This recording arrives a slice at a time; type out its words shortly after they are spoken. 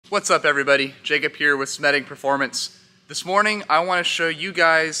What's up everybody? Jacob here with Smedding Performance. This morning I want to show you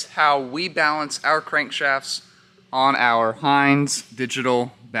guys how we balance our crankshafts on our Heinz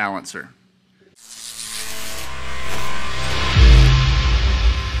digital balancer.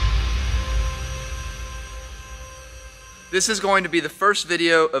 This is going to be the first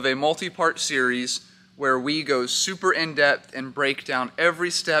video of a multi-part series where we go super in-depth and break down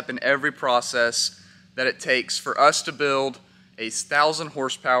every step and every process that it takes for us to build a 1,000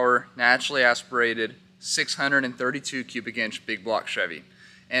 horsepower, naturally aspirated, 632 cubic inch big block Chevy.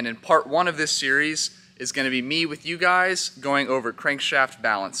 And in part one of this series is going to be me with you guys going over crankshaft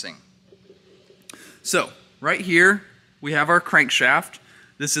balancing. So right here we have our crankshaft.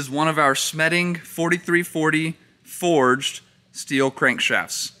 This is one of our Smedding 4340 forged steel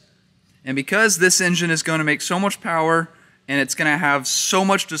crankshafts. And because this engine is going to make so much power and it's going to have so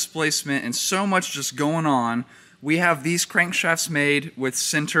much displacement and so much just going on, we have these crankshafts made with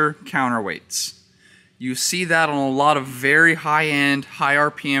center counterweights. You see that on a lot of very high-end, high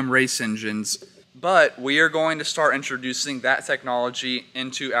RPM race engines, but we are going to start introducing that technology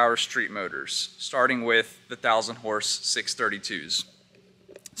into our street motors, starting with the 1,000 horse 632s.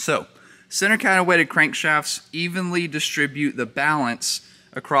 So, center counterweighted crankshafts evenly distribute the balance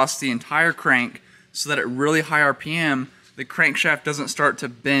across the entire crank so that at really high RPM, the crankshaft doesn't start to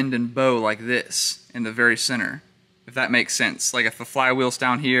bend and bow like this in the very center. If that makes sense. Like if the flywheel's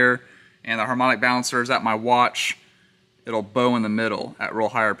down here and the harmonic balancer is at my watch, it'll bow in the middle at real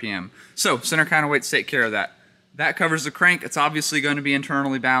high RPM. So center counterweights take care of that. That covers the crank. It's obviously going to be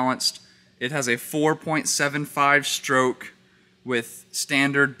internally balanced. It has a 4.75 stroke with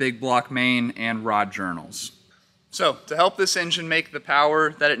standard big block main and rod journals. So to help this engine make the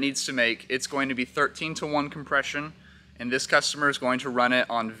power that it needs to make, it's going to be 13:1 compression, and this customer is going to run it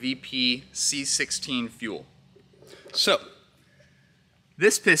on VP C16 fuel. So,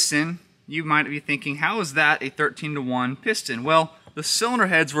 this piston, you might be thinking, how is that a 13:1 piston? Well, the cylinder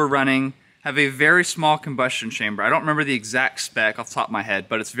heads we're running have a very small combustion chamber. I don't remember the exact spec off the top of my head,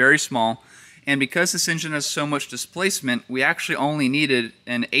 but it's very small. And because this engine has so much displacement, we actually only needed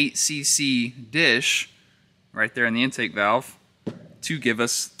an 8cc dish, right there in the intake valve, to give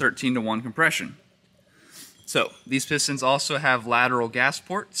us 13:1 compression. So, these pistons also have lateral gas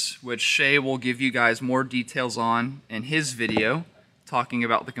ports, which Shay will give you guys more details on in his video, talking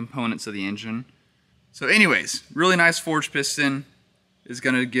about the components of the engine. So anyways, really nice forged piston is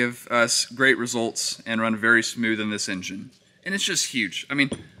going to give us great results and run very smooth in this engine. And it's just huge. I mean,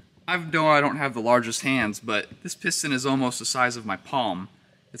 I know I don't have the largest hands, but this piston is almost the size of my palm.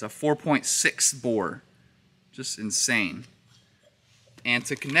 It's a 4.6 bore. Just insane. And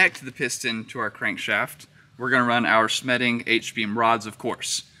to connect the piston to our crankshaft, we're going to run our Smedding H-beam rods, of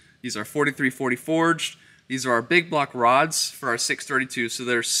course. These are 4340 forged. These are our big block rods for our 632, so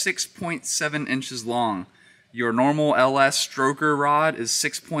they're 6.7 inches long. Your normal LS stroker rod is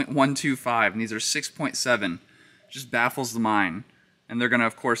 6.125, and these are 6.7. Just baffles the mind. And they're going to,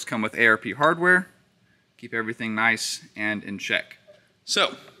 of course, come with ARP hardware. Keep everything nice and in check.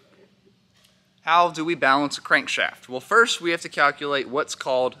 So, how do we balance a crankshaft? Well, first we have to calculate what's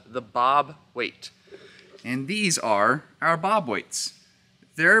called the bob weight. And these are our bob weights.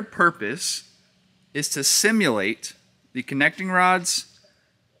 Their purpose is to simulate the connecting rods,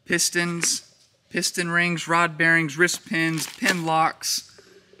 pistons, piston rings, rod bearings, wrist pins, pin locks,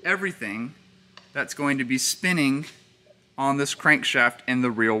 everything that's going to be spinning on this crankshaft in the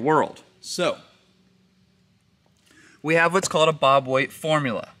real world. So, we have what's called a bob weight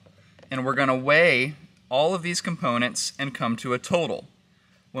formula. And we're going to weigh all of these components and come to a total.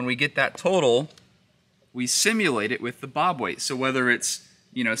 When we get that total, we simulate it with the bob weight. So whether it's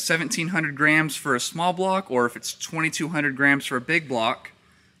 1,700 grams for a small block or if it's 2,200 grams for a big block,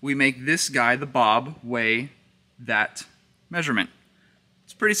 we make this guy, the bob, weigh that measurement.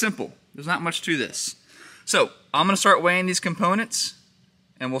 It's pretty simple. There's not much to this. So I'm going to start weighing these components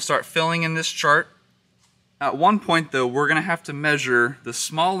and we'll start filling in this chart. At one point though, we're going to have to measure the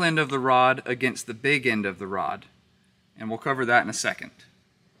small end of the rod against the big end of the rod. And we'll cover that in a second.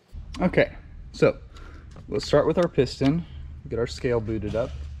 Okay, so let's start with our piston. Get our scale booted up.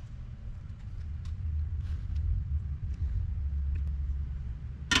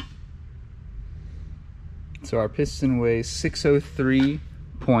 So our piston weighs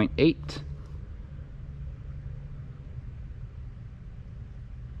 603.8.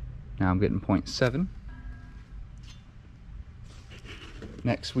 Now I'm getting 0.7.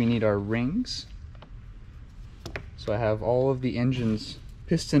 Next we need our rings. So I have all of the engine's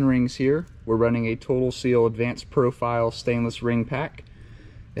piston rings here. We're running a Total Seal Advanced Profile stainless ring pack.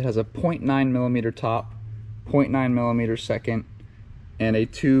 It has a 0.9 millimeter top, 0.9 millimeter second, and a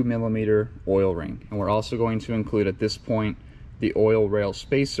 2mm oil ring. And we're also going to include at this point the oil rail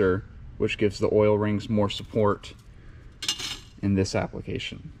spacer, which gives the oil rings more support in this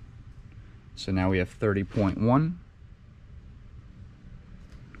application. So now we have 30.1.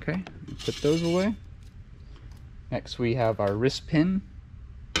 Okay, put those away. Next we have our wrist pin,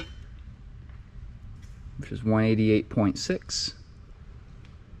 which is 188.6,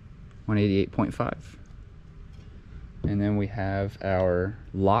 188.5. And then we have our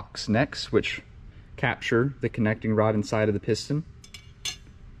locks next, which capture the connecting rod inside of the piston,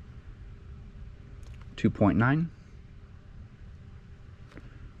 2.9.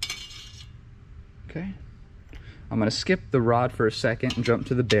 Okay, I'm going to skip the rod for a second and jump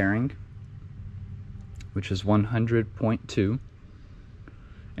to the bearing, which is 100.2.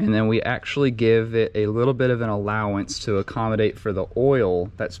 And then we actually give it a little bit of an allowance to accommodate for the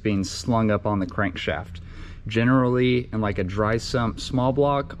oil that's being slung up on the crankshaft. Generally, in like a dry sump small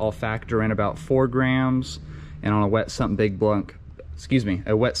block, I'll factor in about 4 grams, and on a wet sump big block,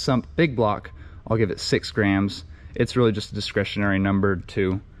 a wet sump big block, I'll give it 6 grams. It's really just a discretionary number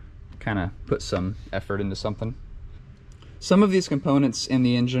to kind of put some effort into something. Some of these components in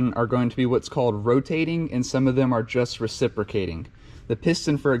the engine are going to be what's called rotating, and some of them are just reciprocating. The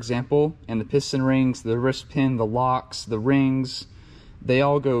piston, for example, and the piston rings, the wrist pin, the locks, the rings, they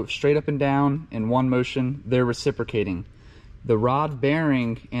all go straight up and down in one motion. They're reciprocating. The rod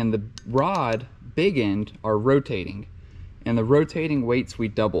bearing and the rod big end are rotating, and the rotating weights we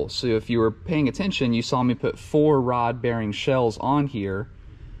double. So if you were paying attention, you saw me put 4 rod bearing shells on here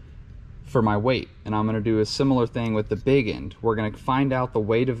for my weight, and I'm going to do a similar thing with the big end. We're going to find out the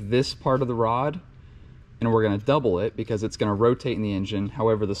weight of this part of the rod, and we're going to double it because it's going to rotate in the engine.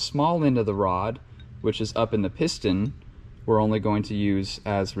 However, the small end of the rod, which is up in the piston, we're only going to use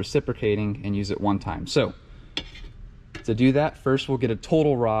as reciprocating and use it one time. So to do that, first we'll get a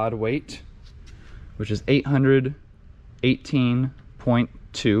total rod weight, which is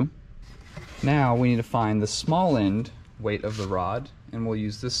 818.2. Now we need to find the small end weight of the rod, and we'll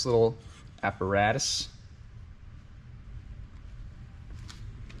use this little apparatus.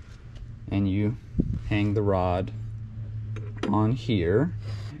 And you hang the rod on here,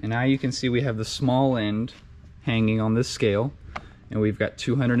 and now you can see we have the small end hanging on this scale, and we've got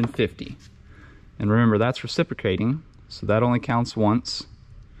 250. And remember, that's reciprocating, so that only counts once.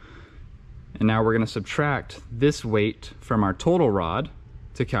 And now we're going to subtract this weight from our total rod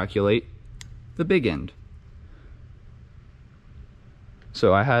to calculate the big end.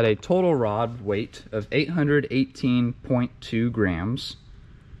 So I had a total rod weight of 818.2 grams.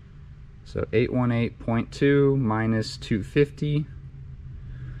 So 818.2 minus 250,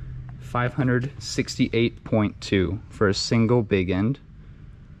 568.2 for a single big end.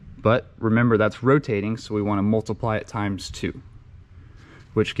 But remember, that's rotating, so we want to multiply it times 2,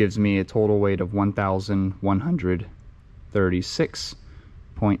 which gives me a total weight of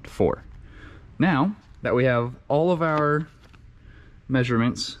 1,136.4. Now that we have all of our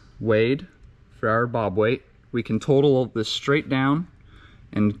measurements weighed for our bob weight, we can total this straight down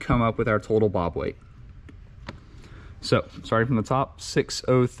and come up with our total bob weight. So starting from the top,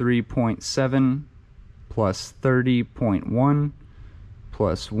 603.7 plus 30.1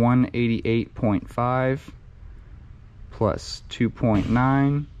 plus 188.5 plus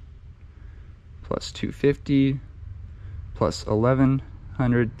 2.9 plus 250 plus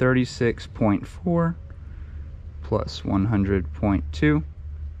 1136.4 plus 100.2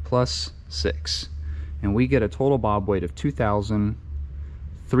 plus 6, and we get a total bob weight of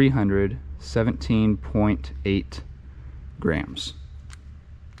 2,317.8 grams.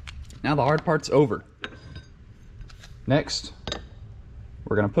 Now the hard part's over. Next,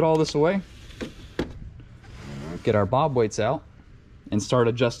 we're going to put all this away, get our bob weights out, and start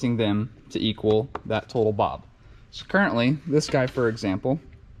adjusting them to equal that total bob. So currently, this guy, for example,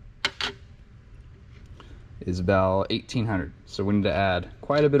 is about 1,800. So we need to add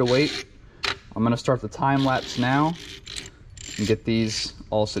quite a bit of weight. I'm going to start the time lapse now and get these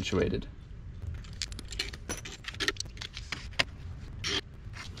all situated.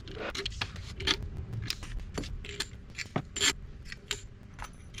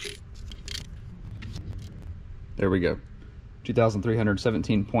 There we go,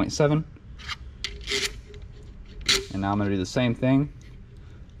 2,317.7. And now I'm going to do the same thing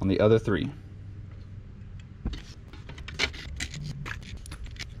on the other 3.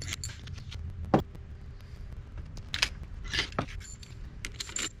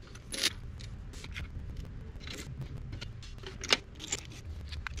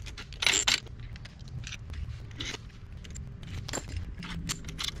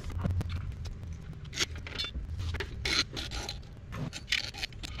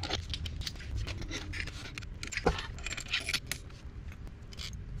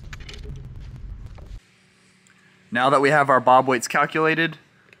 Now that we have our bob weights calculated,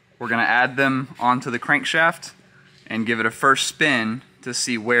 we're going to add them onto the crankshaft and give it a first spin to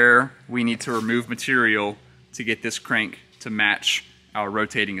see where we need to remove material to get this crank to match our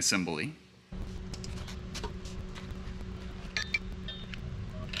rotating assembly.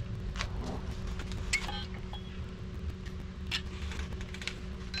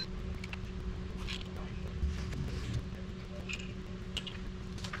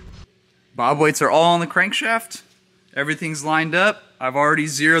 Bob weights are all on the crankshaft. Everything's lined up. I've already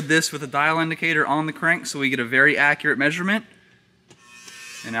zeroed this with a dial indicator on the crank so we get a very accurate measurement.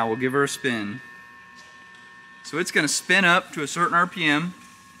 And now we'll give her a spin. So it's going to spin up to a certain RPM.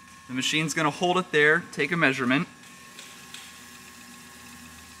 The machine's going to hold it there, take a measurement.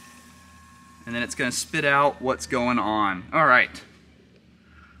 And then it's going to spit out what's going on. Alright.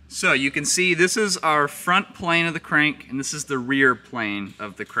 So you can see this is our front plane of the crank and this is the rear plane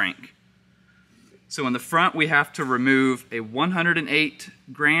of the crank. So in the front we have to remove a 108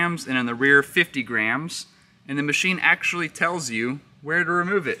 grams and in the rear 50 grams. And the machine actually tells you where to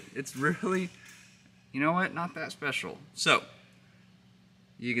remove it. It's really, you know what, not that special. So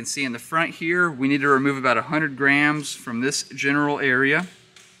you can see in the front here we need to remove about 100 grams from this general area.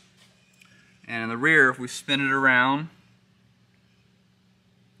 And in the rear, if we spin it around,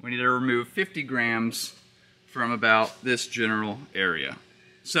 we need to remove 50 grams from about this general area.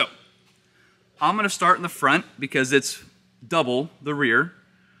 So I'm going to start in the front because it's double the rear.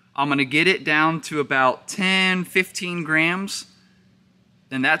 I'm going to get it down to about 10-15 grams,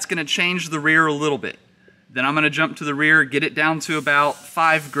 and that's going to change the rear a little bit. Then I'm going to jump to the rear, get it down to about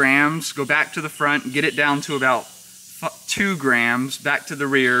 5 grams, go back to the front, get it down to about 2 grams, back to the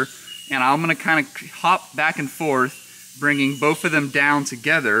rear, and I'm going to kind of hop back and forth, bringing both of them down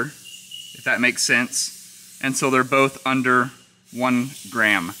together, if that makes sense, and so they're both under 1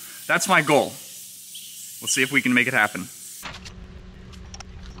 gram. That's my goal. We'll see if we can make it happen.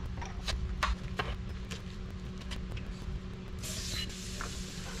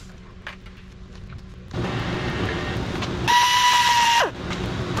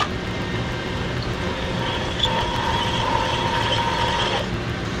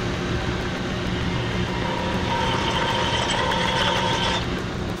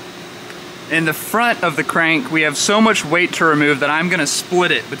 In the front of the crank, we have so much weight to remove that I'm going to split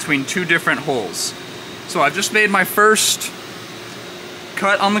it between 2 different holes. So I've just made my first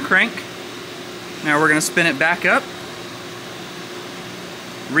cut on the crank. Now we're going to spin it back up,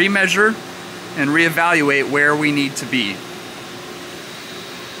 remeasure, and reevaluate where we need to be.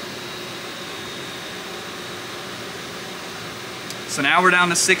 So now we're down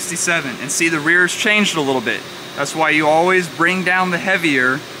to 67, and see the rear's changed a little bit. That's why you always bring down the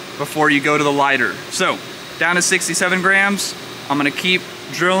heavier before you go to the lighter. So, down to 67 grams, I'm going to keep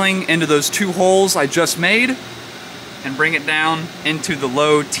drilling into those 2 holes I just made and bring it down into the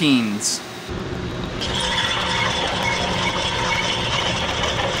low teens.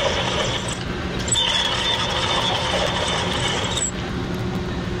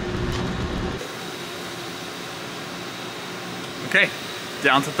 Okay,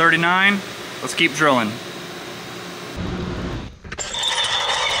 down to 39. Let's keep drilling.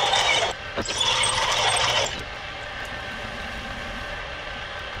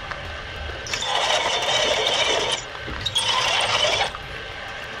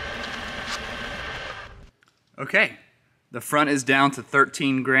 Okay, the front is down to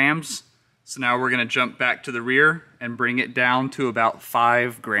 13 grams, so now we're going to jump back to the rear and bring it down to about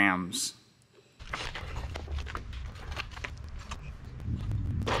 5 grams.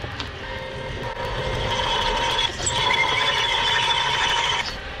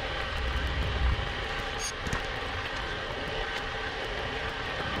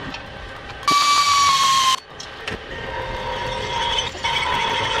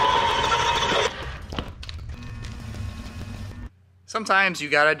 Sometimes you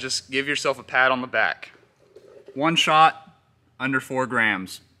gotta just give yourself a pat on the back. 1 shot, under 4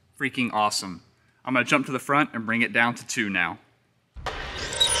 grams. Freaking awesome. I'm gonna jump to the front and bring it down to 2 now.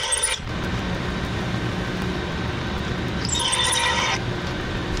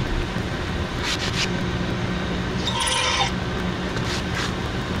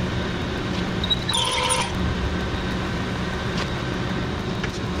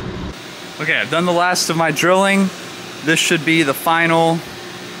 Okay, I've done the last of my drilling. This should be the final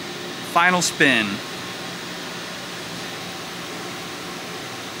spin.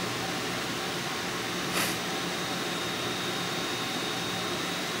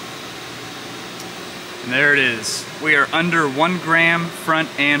 And there it is. We are under 1 gram front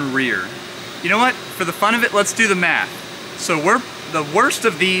and rear. You know what? For the fun of it, let's do the math. So the worst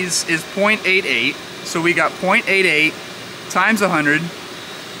of these is 0.88. So we got 0.88 times 100.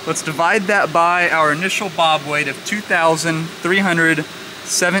 Let's divide that by our initial bob weight of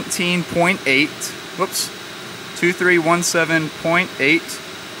 2,317.8. Whoops.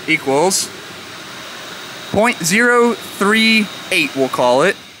 2317.8 equals 0.038, we'll call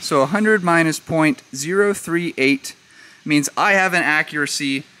it. So 100 minus 0.038 means I have an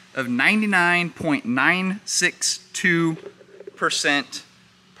accuracy of 99.962%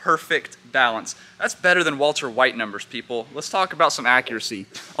 perfect balance. That's better than Walter White numbers, people. Let's talk about some accuracy.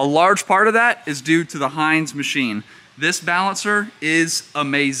 A large part of that is due to the Heinz machine. This balancer is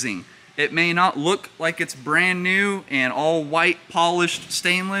amazing. It may not look like it's brand new and all white polished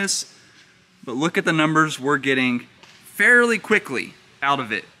stainless, but look at the numbers we're getting fairly quickly out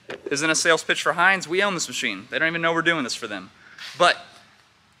of it. Isn't a sales pitch for Heinz? We own this machine. They don't even know we're doing this for them. But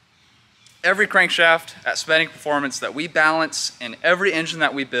every crankshaft at Spedding Performance that we balance and every engine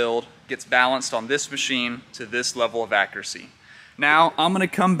that we build gets balanced on this machine to this level of accuracy. Now I'm going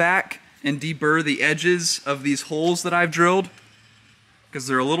to come back and deburr the edges of these holes that I've drilled because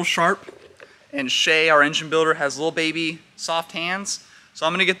they're a little sharp, and Shay, our engine builder, has little baby soft hands, so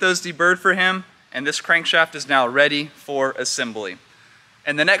I'm going to get those deburred for him, and this crankshaft is now ready for assembly.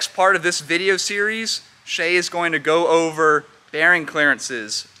 And the next part of this video series, Shay is going to go over bearing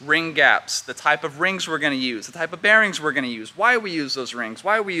clearances, ring gaps, the type of rings we're going to use, the type of bearings we're going to use, why we use those rings,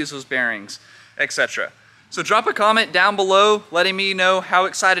 why we use those bearings, etc. So drop a comment down below letting me know how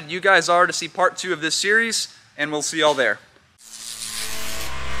excited you guys are to see part 2 of this series, and we'll see y'all there.